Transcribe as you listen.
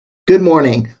Good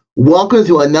morning. Welcome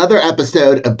to another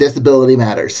episode of Disability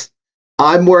Matters.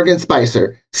 I'm Morgan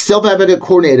Spicer, Self-Advocate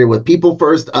Coordinator with People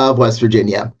First of West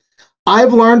Virginia.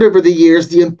 I've learned over the years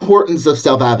the importance of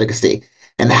self-advocacy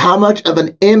and how much of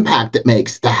an impact it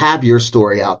makes to have your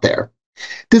story out there.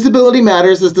 Disability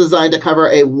Matters is designed to cover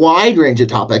a wide range of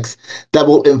topics that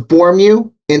will inform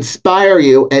you, inspire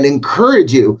you, and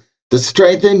encourage you to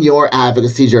strengthen your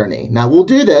advocacy journey. Now, we'll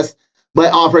do this by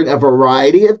offering a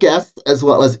variety of guests as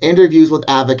well as interviews with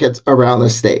advocates around the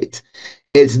state.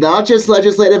 It's not just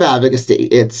legislative advocacy,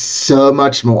 it's so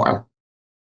much more.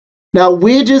 Now,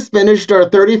 we just finished our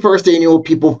 31st annual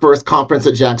People First Conference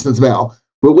at Jackson's Mill,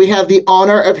 where we have the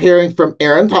honor of hearing from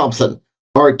Erin Thompson,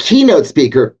 our keynote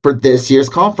speaker for this year's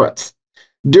conference.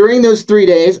 During those 3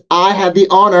 days, I had the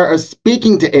honor of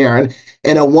speaking to Erin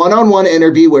in a one-on-one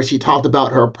interview where she talked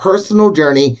about her personal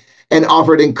journey and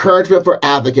offered encouragement for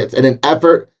advocates in an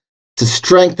effort to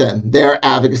strengthen their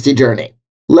advocacy journey.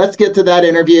 Let's get to that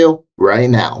interview right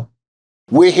now.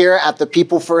 We're here at the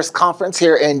People First Conference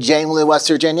here in Janesville, West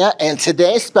Virginia, and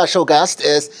today's special guest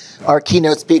is our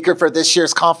keynote speaker for this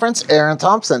year's conference, Erin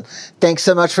Thompson. Thanks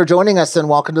so much for joining us and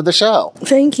welcome to the show.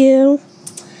 Thank you.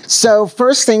 So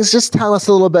first things, just tell us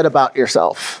a little bit about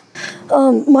yourself.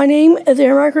 My name is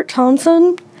Erin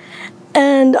Thompson.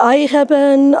 And I have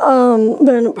been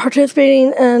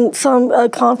participating in some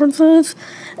conferences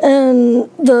in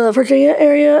the Virginia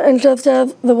area and just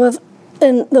as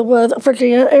in the West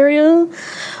Virginia area,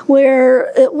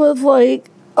 where it was like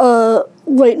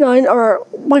late 9 or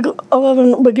like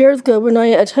 11 years ago when I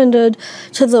attended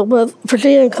to the West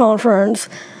Virginia conference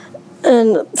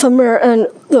and somewhere in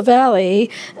the Valley,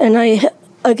 and I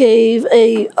gave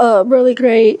a really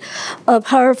great,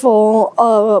 powerful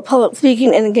public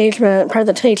speaking and engagement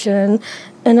presentation,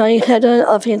 and I had done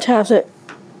a fantastic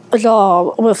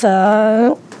job with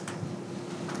that.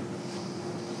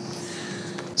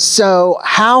 So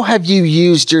how have you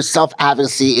used your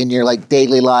self-advocacy in your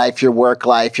daily life, your work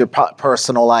life, your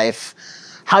personal life?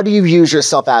 How do you use your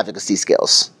self-advocacy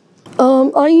skills?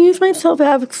 I use my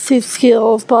self-advocacy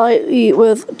skills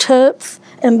with tips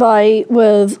and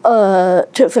with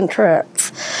tips and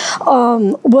tricks.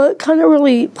 What kind of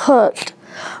really pushed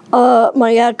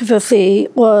my advocacy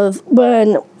was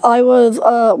when I was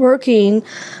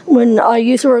when I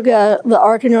used to work at the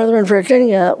Arc in Northern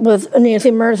Virginia with Nancy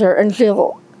Mercer and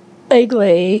Jill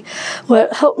Agley.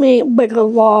 What helped me make a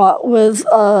lot was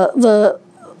the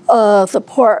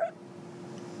support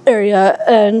area,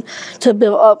 and to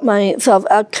build up my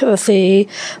self-advocacy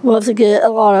was to get a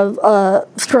lot of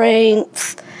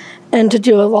strengths and to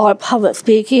do a lot of public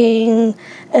speaking,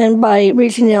 and by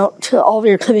reaching out to all of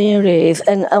your communities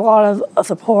and a lot of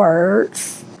support.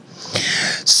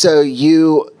 So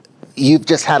you've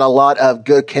just had a lot of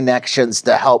good connections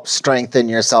to help strengthen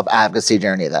your self-advocacy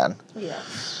journey then? Yeah.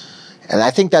 And I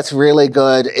think that's really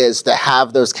good, is to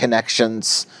have those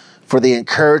connections for the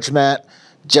encouragement,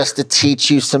 just to teach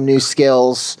you some new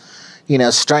skills,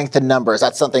 strength in numbers.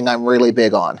 That's something I'm really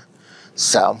big on.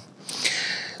 So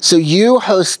you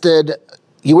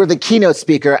were the keynote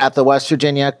speaker at the West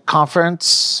Virginia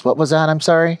conference. What was that? I'm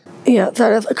sorry? Yeah,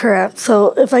 that is correct.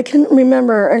 So if I can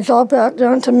remember and draw back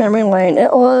down to memory lane,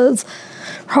 it was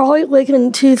probably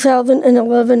in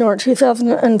 2011 or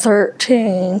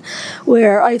 2013,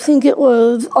 where I think it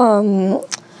was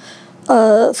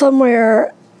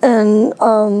somewhere in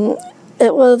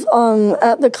it was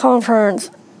at the conference,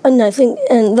 and I think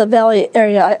in the Valley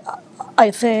area,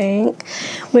 I think,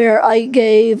 where I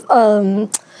gave the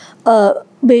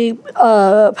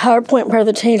PowerPoint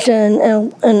presentation,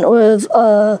 and it was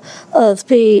a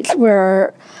speech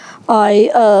where I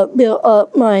built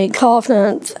up my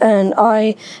confidence, and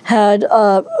I had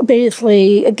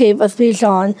basically gave a speech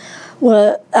on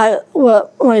what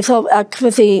my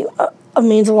self-advocacy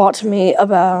means a lot to me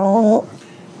about.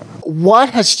 What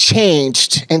has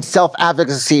changed in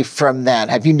self-advocacy from then?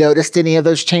 Have you noticed any of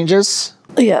those changes?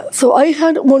 Yeah, so I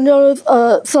had noticed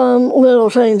some little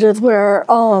changes where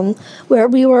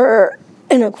we were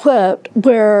inequipped,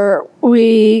 where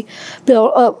we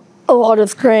built up a lot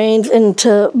of strains and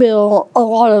to build a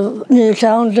lot of new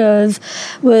challenges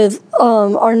with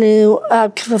our new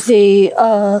advocacy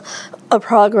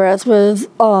progress with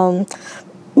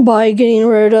by getting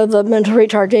rid of the mental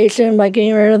retardation, by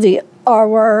getting rid of the R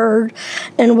word,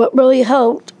 and what really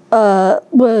helped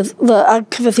with the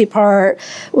advocacy part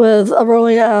was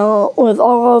rolling out with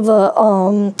all of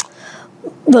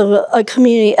the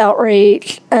community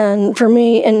outreach, and for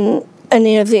me and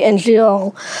Nancy and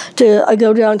Jill to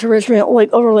go down to Richmond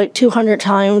over 200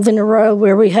 times in a row,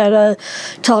 where we had to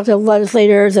talk to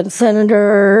legislators and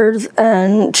senators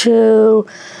and to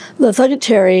the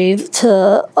secretaries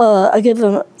to give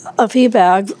them a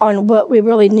feedback on what we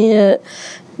really needed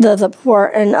the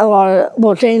support and a lot of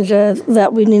little changes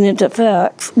that we needed to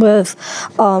fix with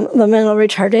the mental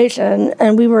retardation.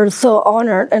 And we were so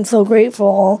honored and so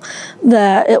grateful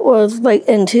that it was like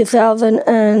in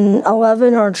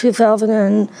 2011 or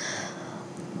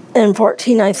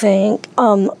 2014, I think,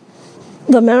 the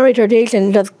mental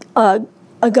retardation just got.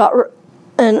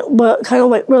 And what kind of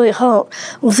like really helped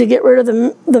was to get rid of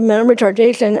the mental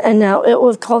retardation, and now it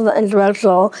was called the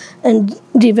intellectual and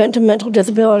developmental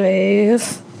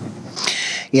disabilities.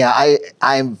 Yeah,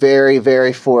 I'm very,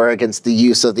 very for against the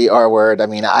use of the R word. I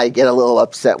mean, I get a little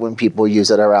upset when people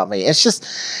use it around me. It's just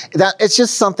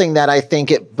something that I think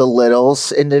it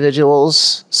belittles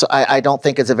individuals. So I don't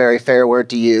think it's a very fair word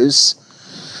to use.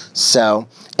 So,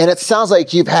 and it sounds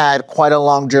like you've had quite a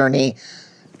long journey,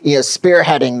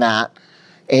 spearheading that.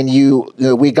 And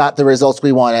we got the results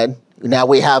we wanted. Now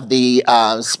we have the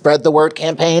Spread the Word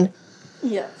campaign.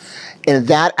 Yes. And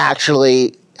that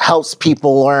actually helps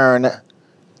people learn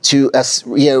to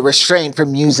restrain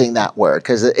from using that word,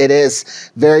 because it is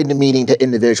very demeaning to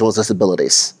individuals'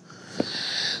 disabilities.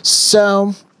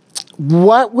 So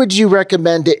what would you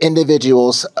recommend to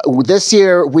individuals? This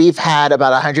year, we've had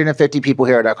about 150 people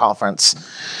here at our conference.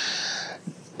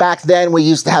 Back then, we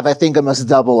used to have, I think, almost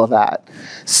double of that.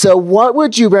 So what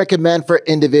would you recommend for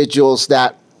individuals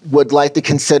that would like to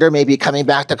consider maybe coming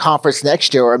back to conference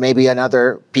next year, or maybe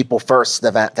another People First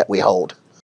event that we hold?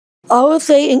 I would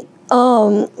say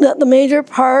that the major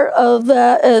part of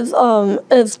that is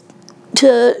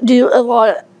to do a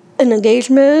lot of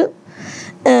engagement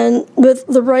and with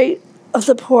the right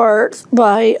support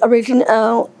by reaching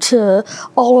out to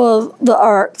all of the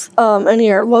arts in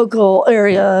your local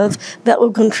areas that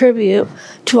will contribute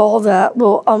to all that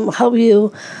will help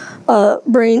you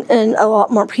bring in a lot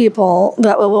more people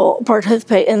that will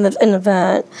participate in this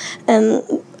event, and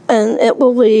it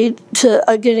will lead to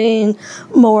getting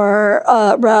more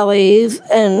rallies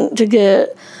and to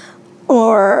get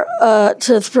more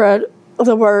to spread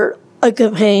the word a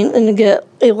campaign and to get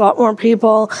a lot more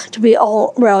people to be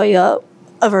all rally up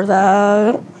over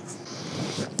that.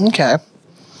 Okay.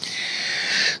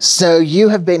 So you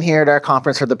have been here at our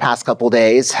conference for the past couple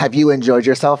days. Have you enjoyed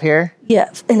yourself here?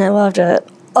 Yes, and I loved it.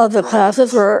 The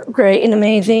classes were great and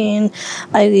amazing.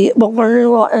 I learned a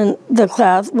lot in the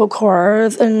class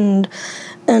course, and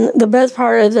the best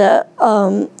part is that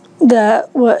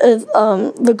what is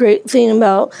the great thing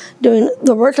about doing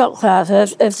the workshop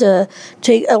classes is to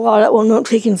take a lot of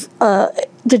note-taking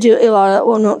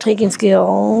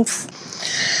skills.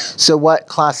 So what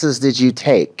classes did you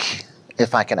take,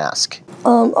 if I can ask?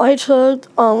 I took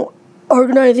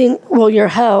organizing your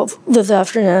health this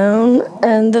afternoon,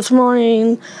 and this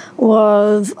morning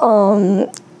was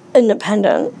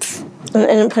independence and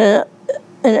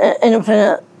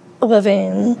independent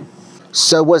living.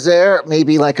 So was there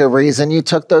maybe like a reason you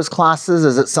took those classes?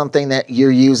 Is it something that you're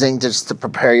using just to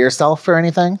prepare yourself for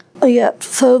anything? Yeah,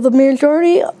 so the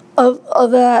majority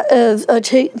of that is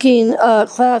taking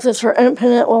classes for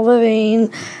independent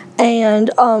living and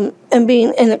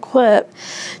being equipped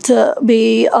to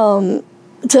be to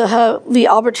have the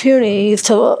opportunities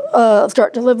to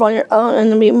start to live on your own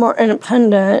and to be more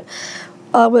independent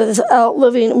without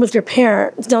living with your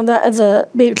parents. Now that is a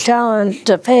big challenge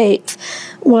to face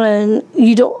when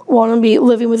you don't want to be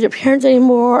living with your parents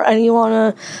anymore and you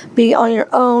want to be on your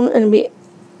own and be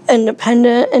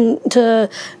independent and to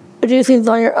do things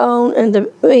on your own and to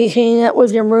be hanging out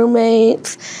with your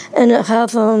roommates and to have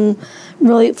some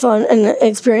really fun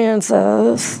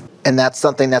experiences. And that's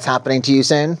something that's happening to you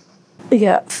soon?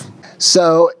 Yes.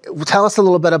 So tell us a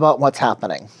little bit about what's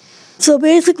happening. So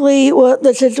basically what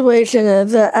the situation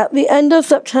is that at the end of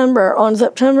September, on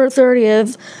September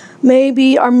 30th, may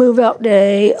be our move-out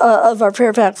day of our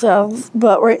Fairfax house,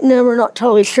 but right now we're not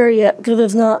totally sure yet because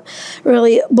it's not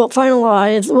really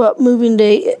finalized what moving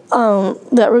date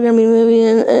that we're going to be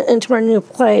moving into our new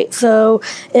place. So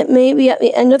it may be at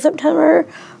the end of September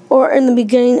or in the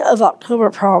beginning of October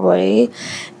probably.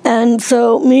 And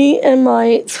so me and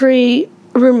my 3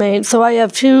 roommates, so I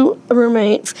have 2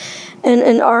 roommates and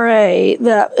an RA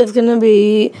that is going to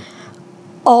be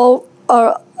all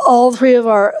 3 of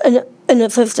our and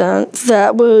assistants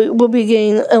that will be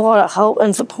getting a lot of help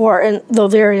and support in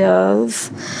those areas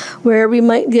where we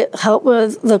might get help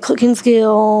with the cooking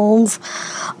skills.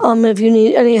 If you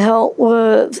need any help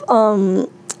with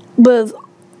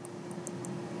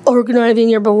organizing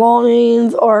your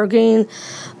belongings or getting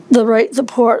the right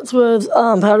supports with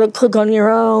how to cook on your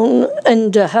own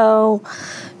and to how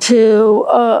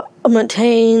to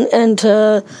maintain and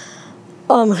to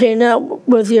hanging out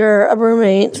with your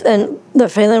roommates and the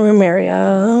family room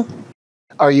area.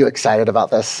 Are you excited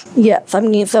about this? Yes, I'm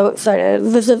getting so excited.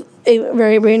 This is a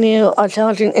very, very new,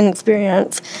 challenging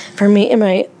experience for me and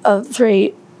my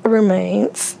 3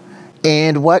 roommates.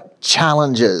 And what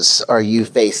challenges are you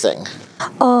facing?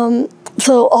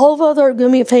 So all of us are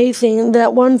going to be facing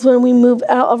that once when we move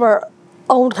out of our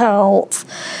old house,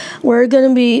 we're going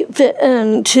to be fit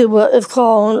into what is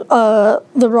called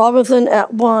the Robinson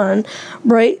at 1,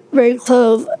 right very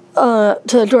close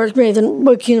to George Mason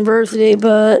Book University.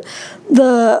 But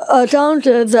the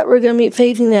challenges that we're going to be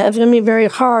facing that is going to be very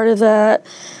hard is that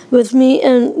with me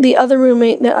and the other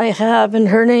roommate that I have, and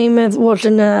her name is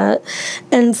Jeanette,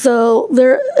 and so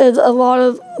there is a lot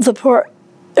of support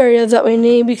areas that we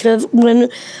need, because when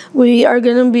we are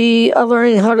going to be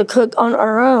learning how to cook on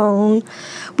our own,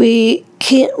 we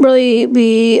can't really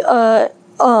be we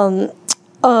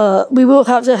will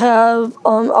have to have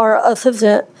our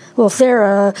assistant,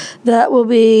 Sarah, that will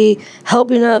be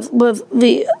helping us with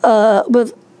the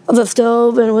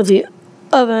stove and with the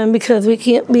oven, because we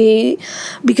can't be,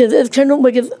 because it's kind of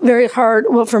like it's very hard,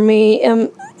 well, for me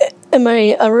and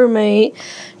my roommate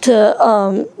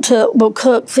to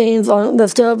cook things on the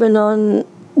stove and on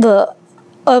the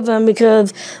oven,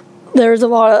 because there's a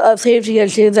lot of safety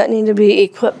issues that need to be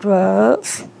equipped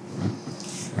with.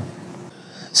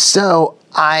 So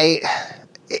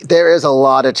there is a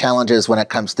lot of challenges when it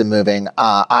comes to moving.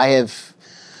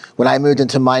 When I moved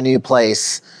into my new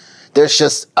place, there's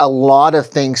just a lot of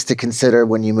things to consider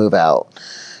when you move out.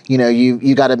 You know,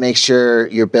 you got to make sure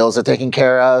your bills are taken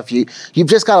care of. You've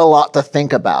just got a lot to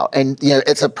think about, and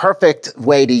it's a perfect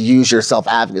way to use your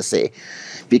self-advocacy,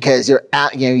 because you're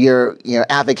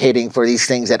advocating for these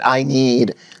things that I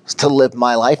need to live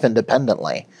my life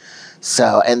independently.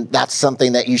 So, and that's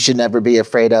something that you should never be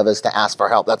afraid of, is to ask for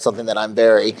help. That's something that I'm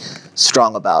very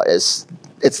strong about. It's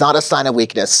not a sign of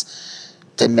weakness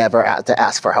to never to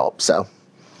ask for help. So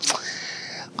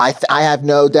I have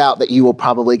no doubt that you will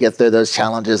probably get through those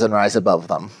challenges and rise above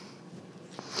them.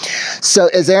 So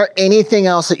is there anything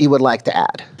else that you would like to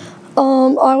add?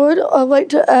 I'd like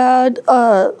to add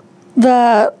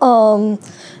that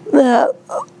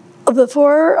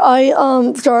before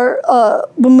I start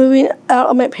moving out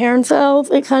of my parents'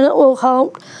 house, it kind of will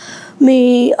help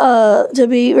me to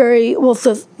be very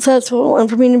successful, and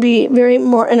for me to be very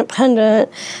more independent,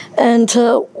 and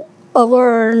to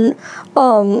learn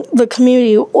the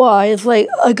community-wise, like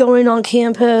going on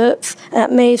campus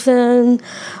at Mason,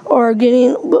 or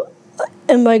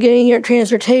by getting your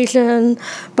transportation,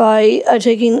 by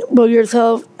taking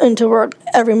yourself into work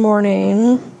every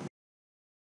morning.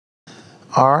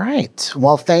 All right.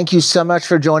 Well, thank you so much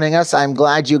for joining us. I'm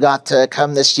glad you got to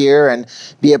come this year and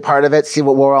be a part of it, see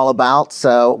what we're all about.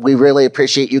 So we really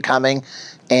appreciate you coming,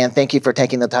 and thank you for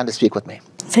taking the time to speak with me.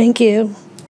 Thank you.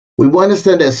 We want to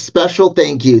send a special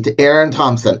thank you to Erin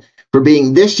Thompson for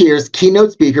being this year's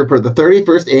keynote speaker for the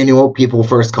 31st Annual People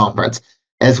First Conference,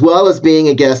 as well as being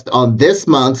a guest on this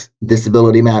month's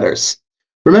Disability Matters.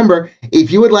 Remember, if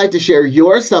you would like to share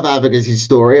your self-advocacy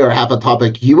story or have a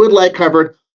topic you would like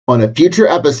covered on a future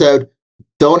episode,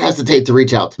 don't hesitate to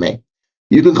reach out to me.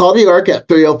 You can call the ARC at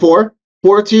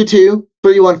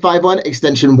 304-422-3151,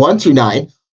 extension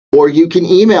 129, or you can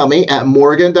email me at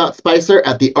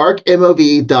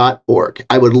morgan.spicer@thearcmov.org.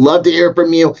 I would love to hear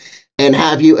from you and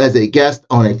have you as a guest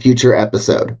on a future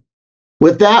episode.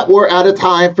 With that, we're out of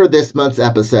time for this month's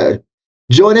episode.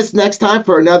 Join us next time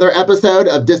for another episode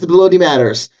of Disability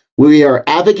Matters. We are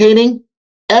advocating,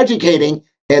 educating,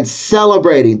 and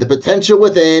celebrating the potential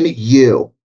within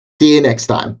you. See you next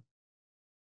time.